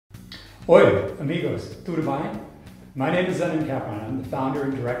Oi, amigos, tudo bem? My name is Zennon Kapron. I'm the founder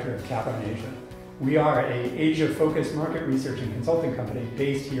and director of Kapronasia. We are an Asia-focused market research and consulting company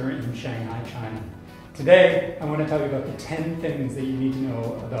based here in Shanghai, China. Today, I want to tell you about the 10 things that you need to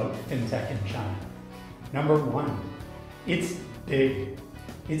know about fintech in China. Number 1, it's big.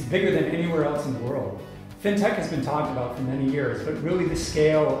 It's bigger than anywhere else in the world. Fintech has been talked about for many years, but really the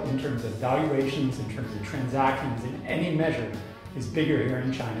scale in terms of valuations, in terms of transactions, in any measure, is bigger here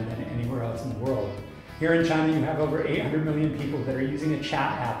in China than anywhere else in the world. Here in China, you have over 800 million people that are using a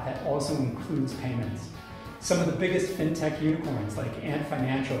chat app that also includes payments. Some of the biggest fintech unicorns like Ant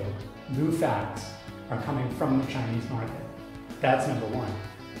Financial, Lufax, are coming from the Chinese market. That's number 1.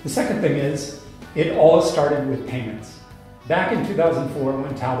 The second thing is, it all started with payments. Back in 2004,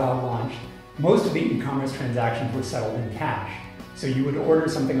 when Taobao launched, most of the e-commerce transactions were settled in cash. So you would order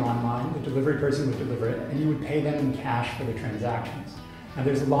something online, the delivery person would deliver it, and you would pay them in cash for the transactions. Now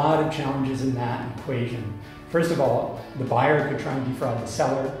there's a lot of challenges in that equation. First of all, the buyer could try and defraud the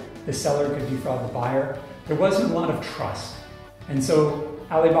seller could defraud the buyer. There wasn't a lot of trust. And so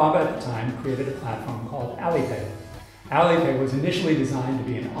Alibaba at the time created a platform called Alipay. Alipay was initially designed to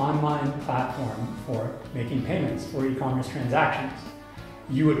be an online platform for making payments for e-commerce transactions.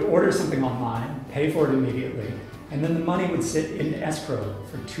 You would order something online, pay for it immediately, and then the money would sit in escrow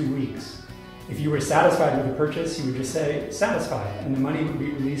for 2 weeks. If you were satisfied with the purchase, you would just say, satisfied, and the money would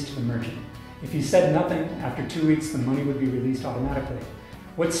be released to the merchant. If you said nothing, after 2 weeks, the money would be released automatically.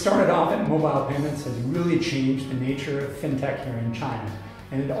 What started off at mobile payments has really changed the nature of fintech here in China,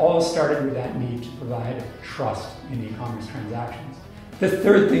 and it all started with that need to provide trust in e-commerce transactions. The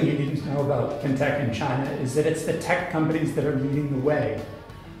third thing you need to know about fintech in China is that it's the tech companies that are leading the way.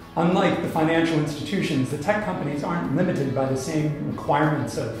 Unlike the financial institutions, the tech companies aren't limited by the same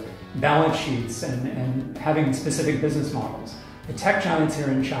requirements of balance sheets and having specific business models. The tech giants here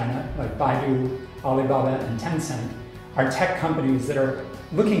in China, like Baidu, Alibaba, and Tencent, are tech companies that are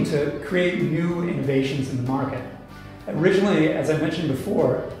looking to create new innovations in the market. Originally, as I mentioned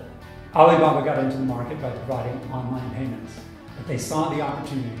before, Alibaba got into the market by providing online payments. But they saw the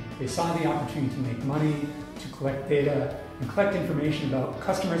opportunity. They saw the opportunity to make money, to collect data, and collect information about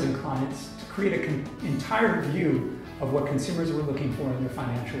customers and clients to create an entire view of what consumers were looking for in their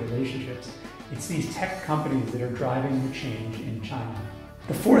financial relationships. It's these tech companies that are driving the change in China.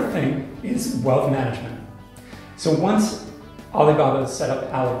 The fourth thing is wealth management. So once Alibaba set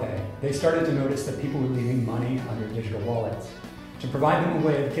up Alipay, they started to notice that people were leaving money on their digital wallets. To provide them a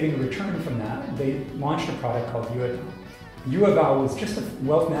way of getting a return from that, they launched a product called Yuebao. Yuebao was just a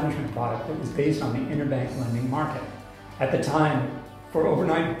wealth management product that was based on the interbank lending market. At the time, for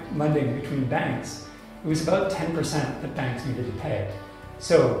overnight lending between banks, it was about 10% that banks needed to pay.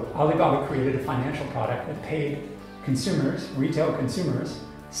 So Alibaba created a financial product that paid consumers, retail consumers,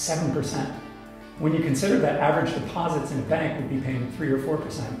 7%. When you consider that average deposits in a bank would be paying 3 or 4%,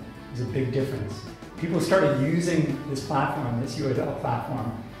 it was a big difference. People started using this platform, this Yuebao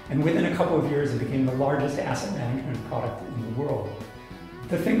platform, and within a couple of years it became the largest asset management product in the world.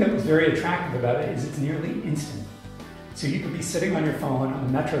 The thing that was very attractive about it is it's nearly instant. So you could be sitting on your phone on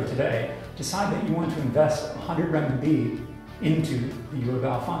the metro today, decide that you want to invest 100 RMB into the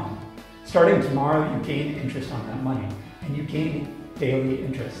Yuebao fund. Starting tomorrow, you gain interest on that money, and you gain daily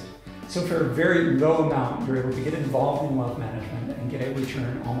interest. So for a very low amount, you're able to get involved in wealth management and get a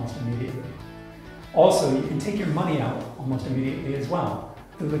return almost immediately. Also, you can take your money out almost immediately as well.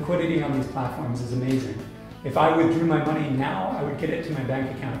 The liquidity on these platforms is amazing. If I withdrew my money now, I would get it to my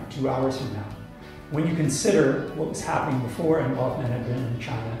bank account 2 hours from now. When you consider what was happening before in wealth management in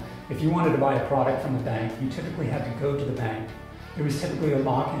China, if you wanted to buy a product from the bank, you typically had to go to the bank. There was typically a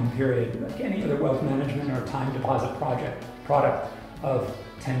lock-in period, like any other wealth management or time deposit product of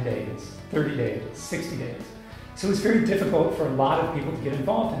 10 days, 30 days, 60 days. So it was very difficult for a lot of people to get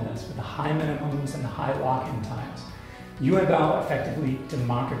involved in this with the high minimums and the high lock-in times. Yuebao effectively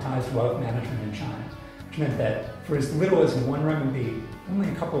democratized wealth management in China, which meant that for as little as 1 RMB, only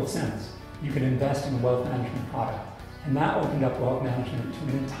a couple of cents, you could invest in a wealth management product. And that opened up wealth management to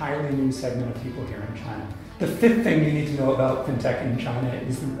an entirely new segment of people here in China. The fifth thing you need to know about fintech in China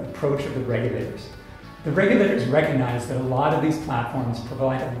is the approach of the regulators. The regulators recognize that a lot of these platforms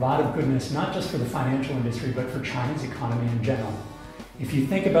provide a lot of goodness, not just for the financial industry, but for China's economy in general. If you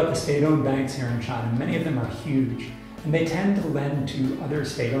think about the state-owned banks here in China, many of them are huge, and they tend to lend to other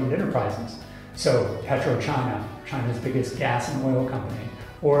state-owned enterprises. So PetroChina, China's biggest gas and oil company,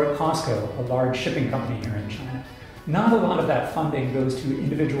 or Costco, a large shipping company here in China. Not a lot of that funding goes to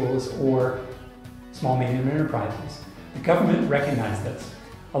individuals or small medium enterprises. The government recognized this.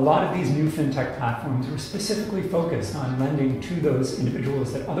 A lot of these new fintech platforms were specifically focused on lending to those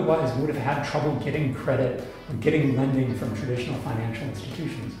individuals that otherwise would have had trouble getting credit or getting lending from traditional financial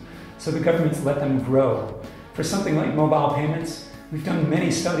institutions. So the government's let them grow. For something like mobile payments, we've done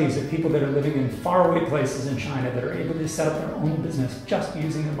many studies of people that are living in faraway places in China that are able to set up their own business just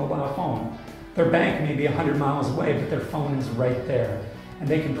using a mobile phone. Their bank may be 100 miles away, but their phone is right there. And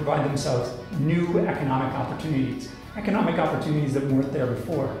they can provide themselves new economic opportunities that weren't there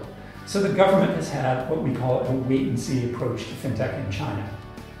before. So the government has had what we call a wait-and-see approach to fintech in China.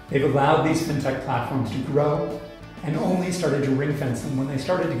 They've allowed these fintech platforms to grow and only started to ring-fence them when they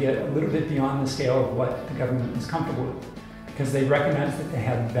started to get a little bit beyond the scale of what the government was comfortable with, because they recognized that they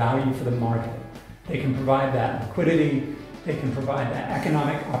had value for the market. They can provide that liquidity, they can provide that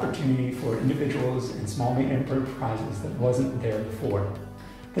economic opportunity for individuals and small medium enterprises that wasn't there before.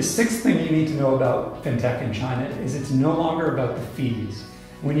 The sixth thing you need to know about fintech in China is it's no longer about the fees.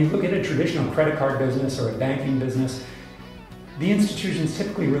 When you look at a traditional credit card business or a banking business, the institutions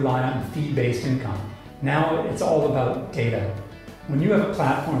typically rely on fee-based income. Now it's all about data. When you have a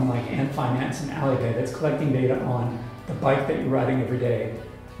platform like Ant Finance and Alipay that's collecting data on the bike that you're riding every day,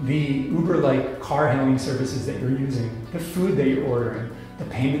 the Uber-like car hailing services that you're using, the food that you're ordering, the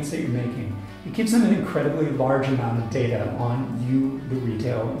payments that you're making, it gives them an incredibly large amount of data on you, the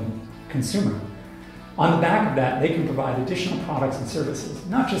retail consumer. On the back of that, they can provide additional products and services,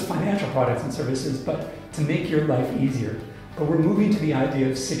 not just financial products and services, but to make your life easier. But we're moving to the idea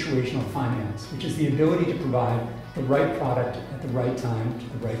of situational finance, which is the ability to provide the right product at the right time to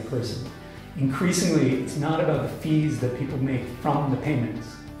the right person. Increasingly, it's not about the fees that people make from the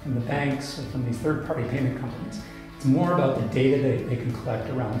payments, from the banks or from these third-party payment companies. It's more about the data that they can collect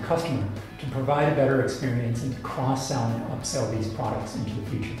around the customer to provide a better experience and to cross-sell and upsell these products into the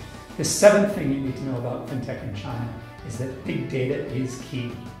future. The seventh thing you need to know about fintech in China is that big data is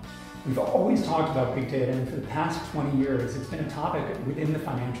key. We've always talked about big data, and for the past 20 years, it's been a topic within the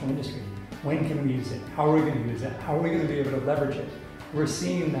financial industry. When can we use it? How are we going to use it? How are we going to be able to leverage it? We're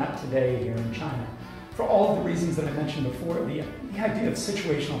seeing that today here in China. For all of the reasons that I mentioned before, the idea of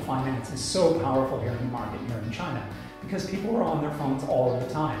situational finance is so powerful here in the market here in China because people are on their phones all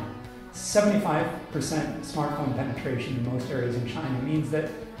the time. 75% smartphone penetration in most areas in China means that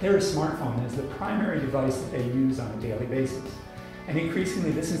their smartphone is the primary device that they use on a daily basis. And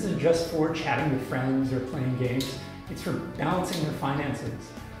increasingly, this isn't just for chatting with friends or playing games, it's for balancing their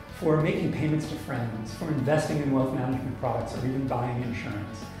finances, for making payments to friends, for investing in wealth management products, or even buying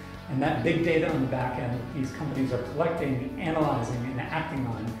insurance. And that big data on the back end that these companies are collecting, analyzing, and acting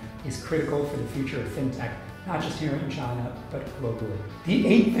on is critical for the future of fintech, not just here in China, but globally. The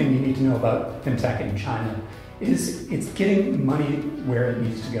eighth thing you need to know about fintech in China is it's getting money where it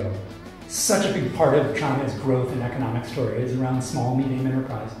needs to go. Such a big part of China's growth and economic story is around small, medium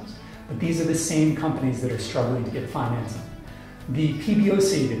enterprises. But these are the same companies that are struggling to get financing. The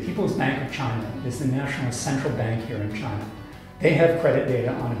PBOC, the People's Bank of China, is the national central bank here in China. They have credit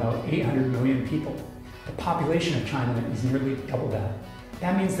data on about 800 million people. The population of China is nearly double that.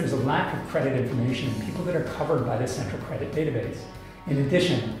 That means there's a lack of credit information in people that are covered by the central credit database. In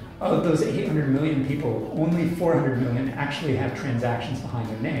addition, of those 800 million people, only 400 million actually have transactions behind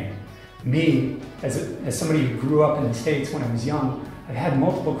their name. Me, as somebody who grew up in the States when I was young, I've had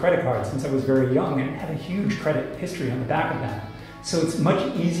multiple credit cards since I was very young and had a huge credit history on the back of that. So it's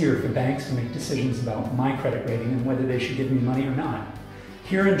much easier for banks to make decisions about my credit rating and whether they should give me money or not.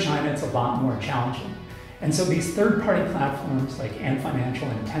 Here in China, it's a lot more challenging. And so these third-party platforms like Ant Financial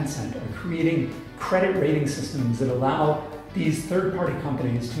and Tencent are creating credit rating systems that allow these third-party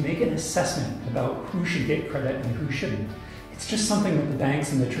companies to make an assessment about who should get credit and who shouldn't. It's just something that the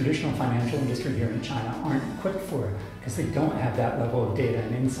banks and the traditional financial industry here in China aren't equipped for because they don't have that level of data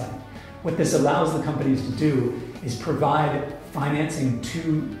and insight. What this allows the companies to do is provide financing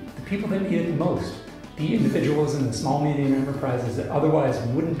to the people that need it the most, the individuals and the small medium enterprises that otherwise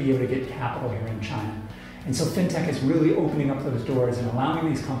wouldn't be able to get capital here in China. And so fintech is really opening up those doors and allowing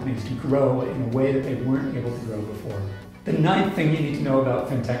these companies to grow in a way that they weren't able to grow before. The ninth thing you need to know about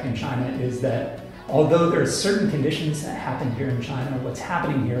fintech in China is that although there are certain conditions that happen here in China, what's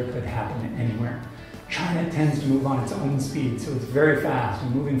happening here could happen anywhere. China tends to move on its own speed, so it's very fast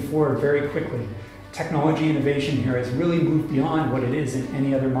and moving forward very quickly. Technology innovation here has really moved beyond what it is in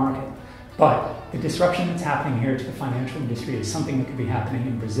any other market. But the disruption that's happening here to the financial industry is something that could be happening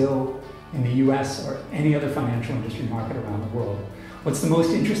in Brazil, in the US, or any other financial industry market around the world. What's the most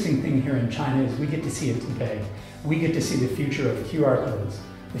interesting thing here in China is we get to see it today. We get to see the future of QR codes,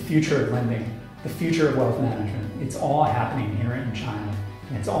 the future of lending, the future of wealth management. It's all happening here in China,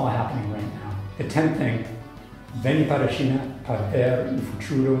 and it's all happening right now. The 10th thing Vem para a China para ver o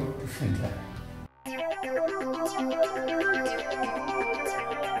futuro do Fintech.